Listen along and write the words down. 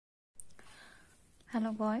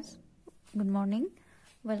Hello boys, good morning.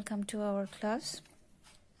 Welcome to our class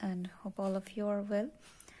and hope all of you are well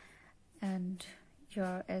and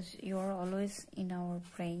as you are always in our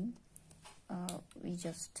brain. We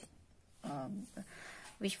just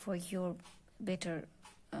wish for your better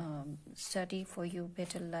study, for your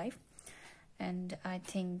better life, and I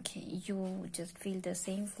think you just feel the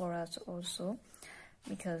same for us also,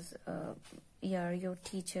 because we are your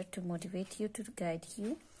teacher to motivate you, to guide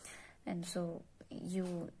you, and so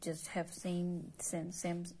you just have same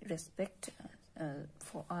respect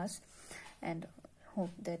for us, and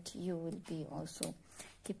hope that you will be also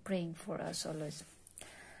keep praying for us always.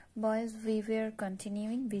 Boys, we were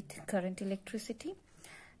continuing with current electricity,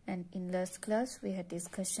 and in last class we had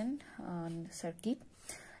discussion on circuit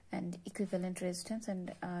and equivalent resistance,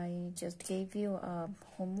 and I just gave you a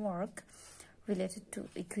homework related to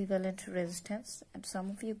equivalent resistance, and some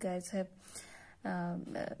of you guys have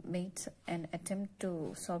made an attempt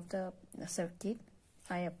to solve the circuit.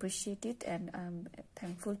 I appreciate it and I'm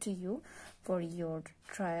thankful to you for your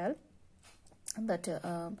trial, but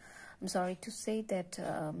I'm sorry to say that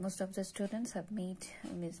most of the students have made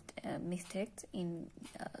mistakes in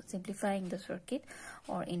simplifying the circuit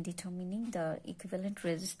or in determining the equivalent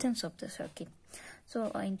resistance of the circuit. So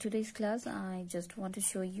in today's class I just want to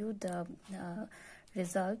show you the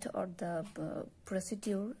result or the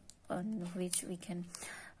procedure on which we can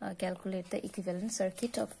calculate the equivalent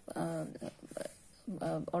circuit of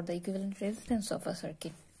or the equivalent resistance of a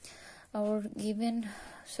circuit. Our given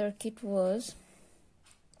circuit was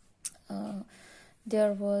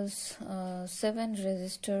there was 7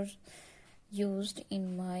 resistors used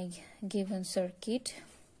in my given circuit.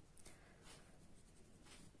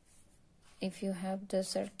 If you have the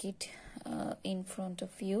circuit in front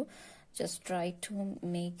of you, just try to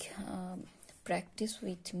make practice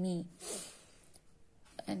with me.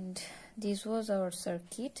 And this was our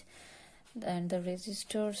circuit, and the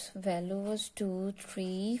resistors value was 2,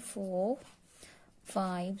 3, 4,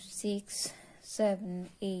 5, 6, 7,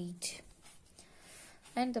 8,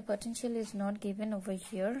 and the potential is not given over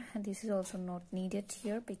here, and this is also not needed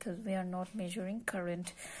here because we are not measuring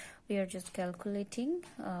current, we are just calculating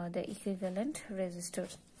the equivalent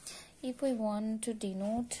resistors. If we want to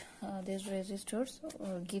denote these resistors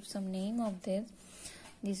or give some name of this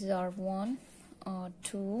is R1,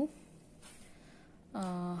 R2,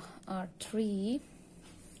 R3,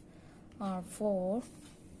 R4,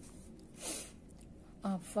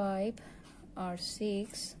 R5,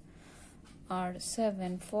 R6,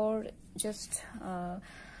 R7. For just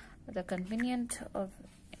the convenient of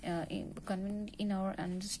convenient in our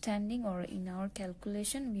understanding or in our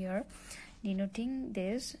calculation, we are denoting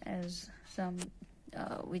this as some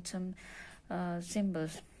with some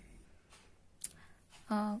symbols.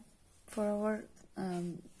 For our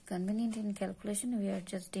convenient in calculation, we are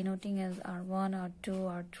just denoting as R1, R2,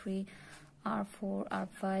 R3, R4,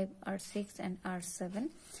 R5, R6, and R7.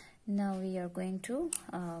 Now we are going to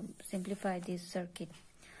simplify this circuit.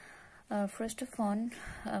 First of all,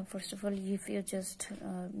 if you just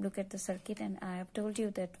look at the circuit, and I have told you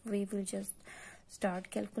that we will just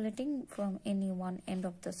start calculating from any one end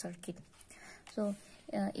of the circuit. So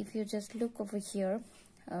if you just look over here,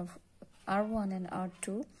 R1 and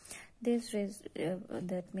R2, this is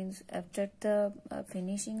that means after the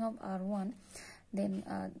finishing of R1, then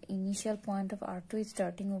initial point of R2 is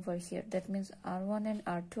starting over here. That means R1 and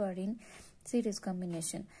R2 are in series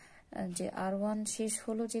combination. যে R1 শেষ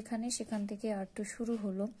হলো যেখানে, সেখান থেকে R2 শুরু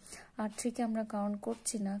হলো। R3 কে আমরা count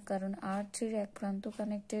করছি না, কারণ R3 এর এক প্রান্ত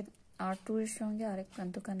কানেক্টেড R2 এর সঙ্গে, আরেক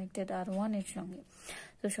প্রান্ত কানেক্টেড R1 এর সঙ্গে।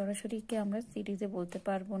 তো সরাসরি কে আমরা সিরিজে বলতে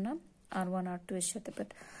পারবো না R1 R2 এর সাথে, বাট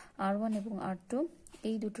R1 এবং R2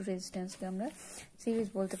 এই দুটো রেজিস্ট্যান্সকে আমরা সিরিজ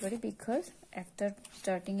বলতে পারি, বিকজ একটার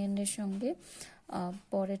স্টার্টিং এন্ডের সঙ্গে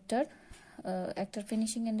পরেরটার একটার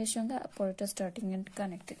ফিনিশিং এন্ডের সঙ্গে পরেরটার starting and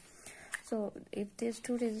connected. So if these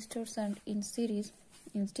two resistors are in series,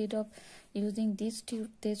 instead of using these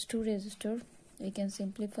two resistors, we can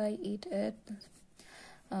simplify it at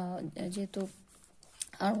যেহেতু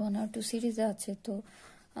R1 R2 সিরিজে আছে, তো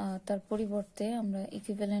তার পরিবর্তে আমরা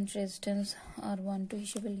ইকুইভ্যালেন্ট রেজিস্ট্যান্স R12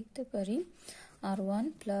 হিসেবে লিখতে পারি R1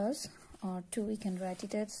 plus R2. We can write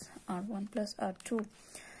it as R1 plus R2.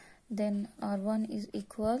 Then R1 is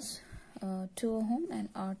equals 2 ohm and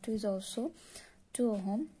R2 is also 2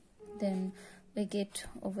 ohm. Then we get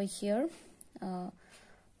over here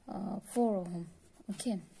 4 ohm.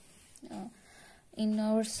 Okay, in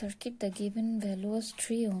our circuit the given value was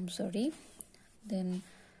 3 ohm, sorry. Then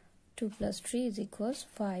 2 plus 3 is equals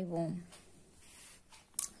 5 ohm.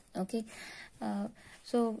 Okay,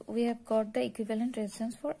 so we have got the equivalent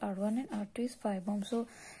resistance for R1 and R2 is 5 ohm. So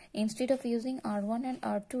instead of using R1 and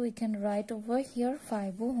R2, we can write over here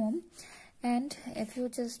 5 ohm. And if you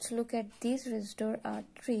just look at this resistor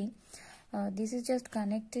R3, this is just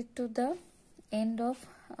connected to the end of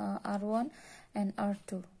R1 and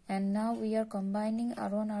R2, and now we are combining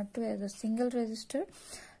R1 R2 as a single resistor.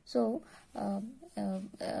 So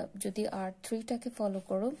যদি R3 টাকে follow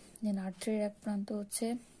করো, দেন R3 এর এক প্রান্ত হচ্ছে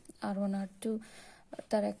R1 R2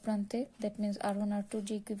 তার এক প্রান্তে, দ্যাট মিন্স R1 R2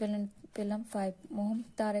 যে ইকুইভ্যালেন্ট পেলাম 5 ওহম,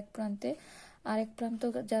 তার এক প্রান্তে আরেক প্রান্ত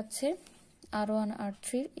যাচ্ছে R1 R3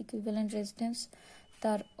 ইকুইভ্যালেন্ট রেজিস্ট্যান্স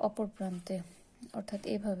তার অপর প্রান্তে, অর্থাৎ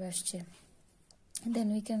এভাবে আসছে। Then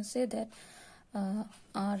we can say that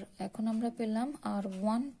আর এখন আমরা পেলাম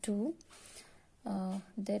R12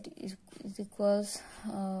 that is equals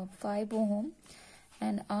 5 ohm,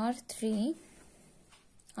 and R3,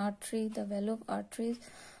 the value of R3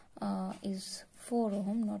 is 4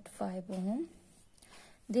 ohm, not 5 ohm.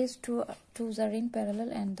 These twos are in parallel,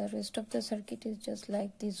 and the rest of the circuit is just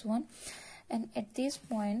like this one. And at this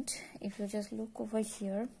point, if you just look over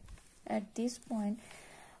here, at this point,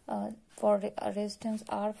 for resistance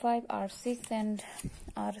R5, R6 and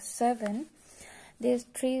R7,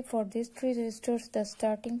 for these three resistors, the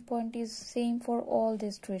starting point is same for all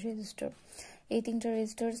these three resistors. এই তিনটা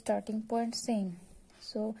resistor starting point same.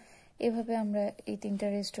 So এভাবে আমরা এই তিনটা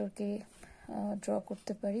resistor কে draw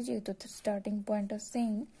করতে পারি যেহেতু starting point are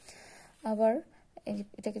same. আবার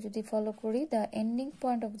এটাকে যদি follow করি, the ending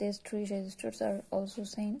point of these three resistors are also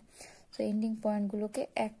same. So ending point গুলোকে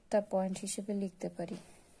একটা point হিসেবে লিখতে পারি,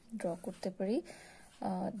 draw করতে পারি।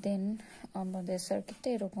 দেন আমাদের সার্কিটটা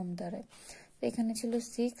এরকম দাঁড়ায়। এখানে ছিল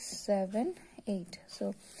 6, 7, 8. So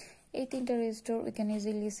এই তিনটা resistor we can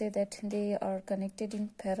easily say that they are connected in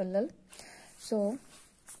parallel. So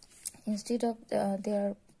instead of their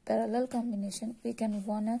parallel combination, we can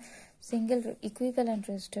want a single equivalent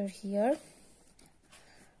resistor here.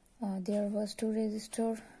 There was two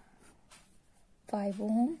resistor, 5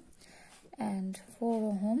 ohm and 4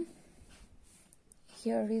 ohm.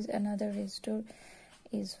 Here is another resistor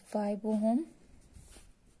is 5 ohm,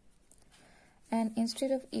 and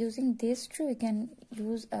instead of using these two, we can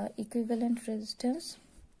use equivalent resistance.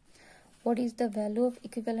 What is the value of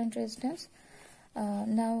equivalent resistance?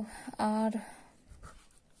 Now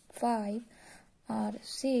R5,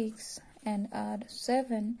 R6 and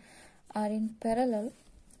R7 are in parallel.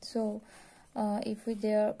 So if we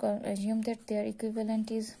assume that their equivalent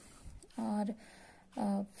is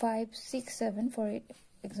R5, 6, 7 for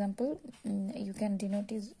example, you can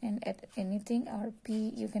denote it at anything. RP,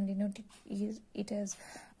 you can denote it as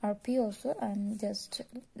RP also. I'm just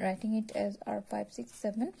writing it as R5, 6,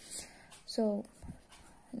 7. So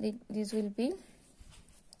this will be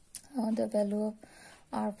the value of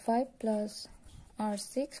R5 plus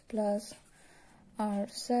R6 plus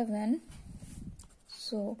R7.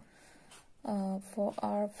 So for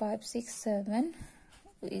R5, 6, 7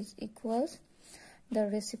 is equals the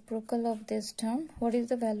reciprocal of this term. What is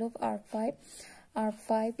the value of R5?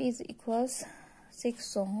 R5 is equals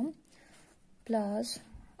 6 ohm plus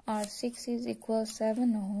R6 is equals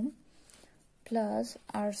 7 ohm plus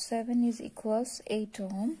R7 is equals 8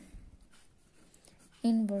 ohm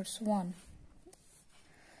inverse 1.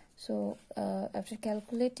 So after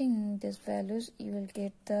calculating these values, you will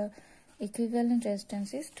get the equivalent resistance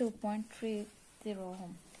is 2.30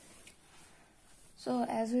 ohm. So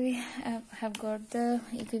as we have got the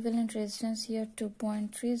equivalent resistance here,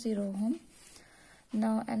 2.30 ohm.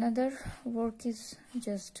 Now another work is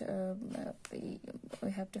just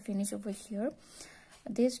we have to finish over here.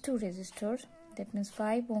 These two resistors, that means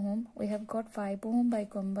 5 ohm, we have got 5 ohm by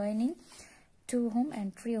combining 2 ohm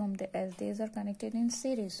and 3 ohm, as these are connected in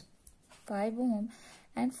series. 5 ohm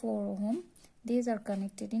and 4 ohm, these are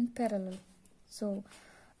connected in parallel. So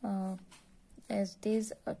as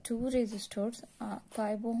these two resistors,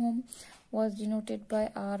 5 ohm was denoted by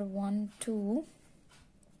R12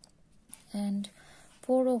 and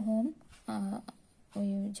 4 ohm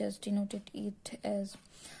we just denoted it as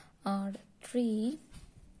R3.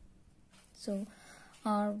 So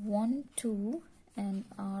R12 and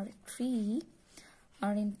R3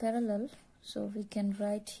 are in parallel, so we can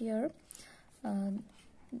write here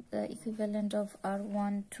the equivalent of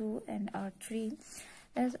R12 and R3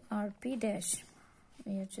 as RP dash.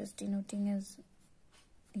 We are just denoting as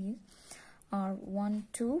these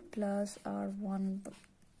R12 plus R1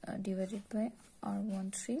 divided by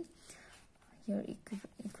R13, here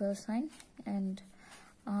equal sign, and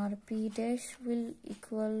RP dash will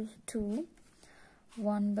equal to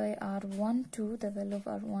 1 by R12. The value of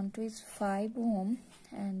R12 is 5 ohm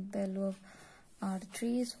and value of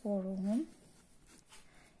R3 is 4 ohm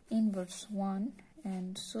inverse 1,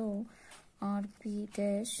 and so RP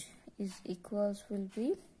dash is equals will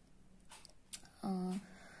be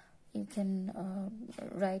you can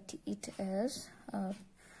write it as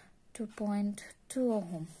 2.2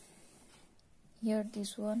 ohm. Here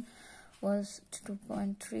this one was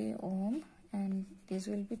 2.3 ohm and this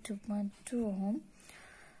will be 2.2 ohm.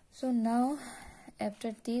 So now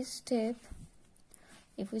after this step,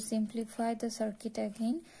 if we simplify the circuit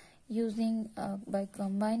again using by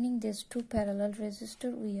combining these two parallel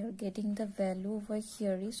resistors, we are getting the value over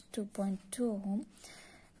here is 2.2 ohm.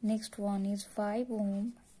 Next one is 5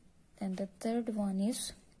 ohm and the third one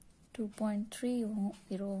is 2.30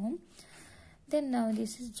 ohm. Then now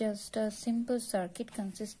this is just a simple circuit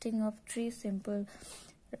consisting of 3 simple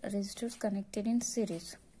resistors connected in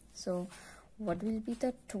series. So what will be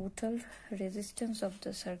the total resistance of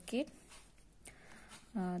the circuit?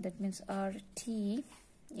 That means RT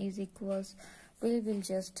is equals, we will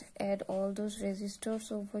just add all those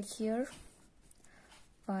resistors over here,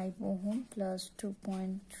 5 ohm plus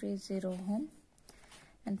 2.30 ohm,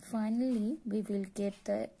 and finally we will get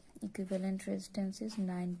the equivalent resistance is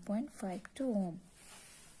 9.52 ohm.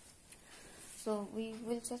 So we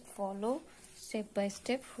will just follow step by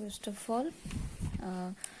step. First of all,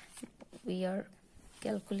 we are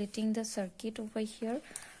calculating the circuit over here.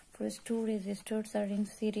 First, two resistors are in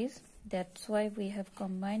series, that's why we have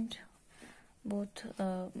combined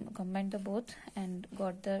the both and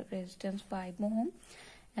got the resistance 5 ohm.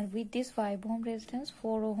 And with this 5 ohm resistance,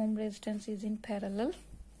 4 ohm resistance is in parallel,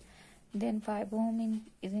 then 5 ohm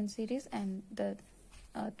is in series, and the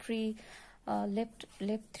left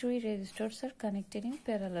three resistors are connected in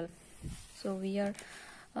parallel. So we are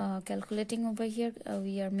calculating over here,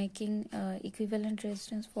 we are making equivalent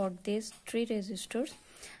resistance for these 3 resistors,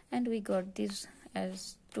 and we got this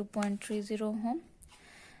as 2.30 ohm.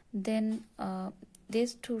 Then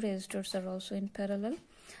these 2 resistors are also in parallel,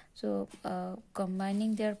 so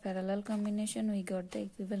combining their parallel combination, we got the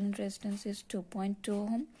equivalent resistance is 2.2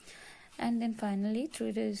 ohm. And then finally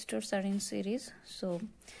 3 resistors are in series, so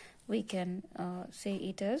we can say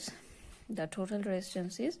it as the total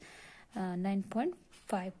resistance is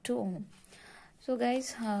 9.52 ohm. So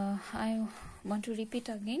guys, I want to repeat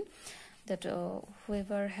again that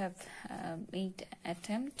whoever have made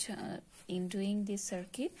attempt in doing this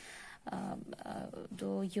circuit,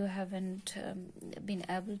 though you haven't been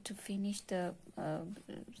able to finish the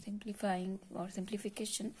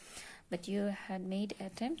simplification, but you had made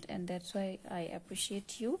attempt, and that's why I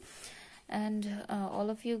appreciate you. And all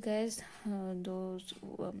of you guys, those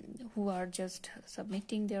who are just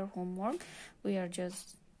submitting their homework, we are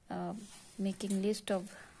just making list of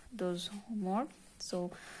those homework,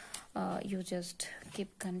 so you just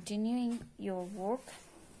keep continuing your work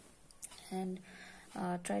and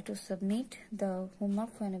try to submit the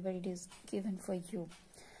homework whenever it is given for you.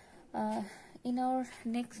 In our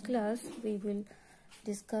next class, we will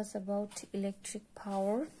discuss about electric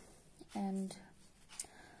power and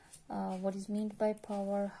what is meant by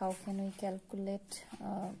power, how can we calculate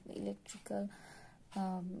electrical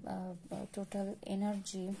total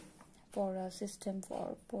energy for a system,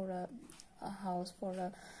 for a house, for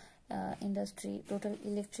a industry, total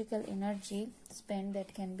electrical energy spent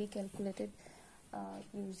that can be calculated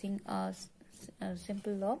using a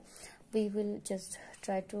simple law. We will just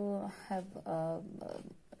try to have a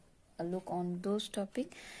look on those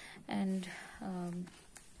topics, and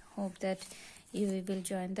hope that you will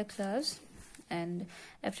join the class. And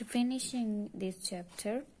after finishing this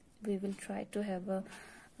chapter, we will try to have a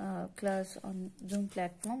class on Zoom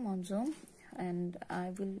platform, on Zoom, and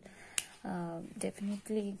I will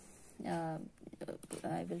definitely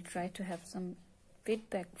I will try to have some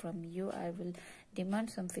feedback from you. I will demand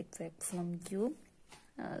some feedback from you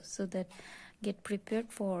so that get prepared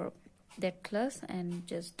for that class and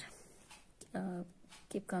just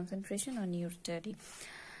keep concentration on your study.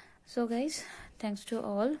 So guys, thanks to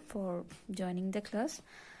all for joining the class.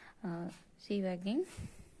 See you again.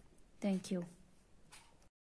 Thank you.